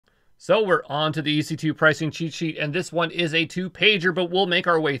So we're on to the EC2 pricing cheat sheet, and this one is a 2-pager, but we'll make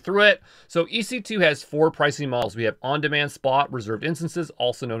our way through it. So EC2 has 4 pricing models. We have on-demand, spot, reserved instances,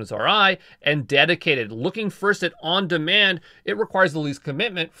 also known as RI, and dedicated. Looking first at on-demand, it requires the least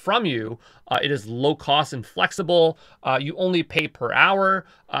commitment from you. It is low cost and flexible. You only pay per hour.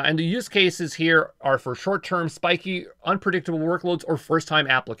 And the use cases here are for short-term, spiky, unpredictable workloads or first-time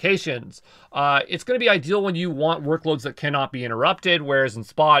applications. It's going to be ideal when you want workloads that cannot be interrupted, whereas in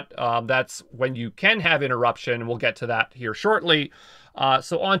spot, that's when you can have interruption, and we'll get to that here shortly.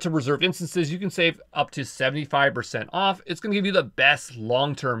 So on to reserved instances, you can save up to 75% off. It's going to give you the best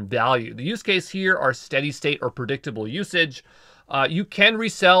long-term value. The use case here are steady state or predictable usage. You can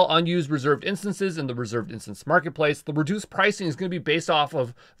resell unused reserved instances in the reserved instance marketplace. The reduced pricing is going to be based off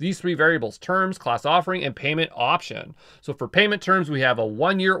of these 3 variables: terms, class offering, and payment option. So for payment terms, we have a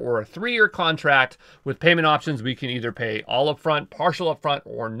 1-year or a 3-year contract. With payment options, we can either pay all upfront, partial upfront,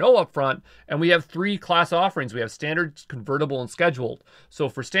 or no upfront. And we have 3 class offerings. We have standard, convertible, and scheduled. So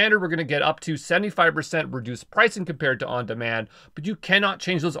for standard, we're going to get up to 75% reduced pricing compared to on-demand, but you cannot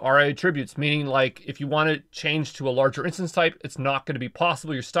change those RA attributes, meaning like if you want to change to a larger instance type, it's not going to be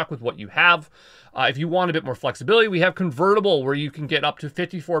possible. You're stuck with what you have. If you want a bit more flexibility, we have convertible, where you can get up to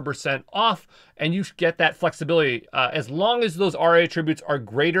 54% off, and you get that flexibility. As long as those RA attributes are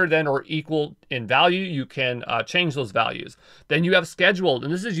greater than or equal in value, you can change those values. Then you have scheduled,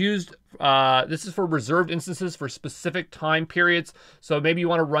 and this is used, this is for reserved instances for specific time periods. So maybe you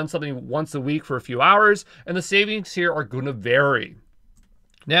want to run something once a week for a few hours, and the savings here are going to vary.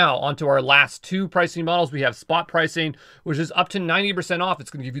 Now, onto our last 2 pricing models. We have spot pricing, which is up to 90% off. It's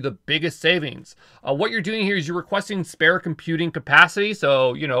going to give you the biggest savings. What you're doing here is you're requesting spare computing capacity.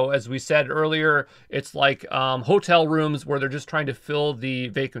 So, you know, as we said earlier, it's like hotel rooms where they're just trying to fill the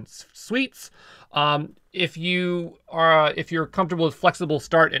vacant suites. If you're comfortable with flexible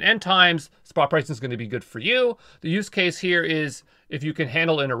start and end times, spot pricing is going to be good for you. The use case here is if you can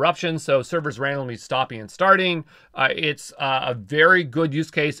handle interruptions, so servers randomly stopping and starting. It's a very good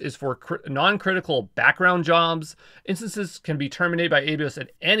use case is for non-critical background jobs. Instances can be terminated by AWS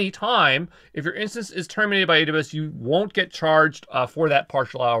at any time. If your instance is terminated by AWS, you won't get charged for that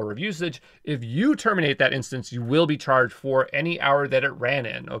partial hour of usage. If you terminate that instance, you will be charged for any hour that it ran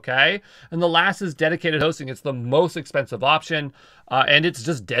in, okay? And the last is dedicated hosting. It's the most expensive option, and it's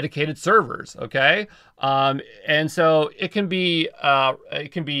just dedicated servers, okay? And so it can be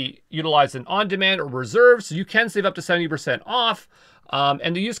utilized in on-demand or reserved, so you can save up to 70% off.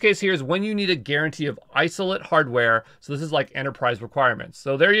 And the use case here is when you need a guarantee of isolate hardware. So this is like enterprise requirements.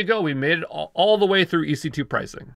 So there you go. We made it all the way through EC2 pricing.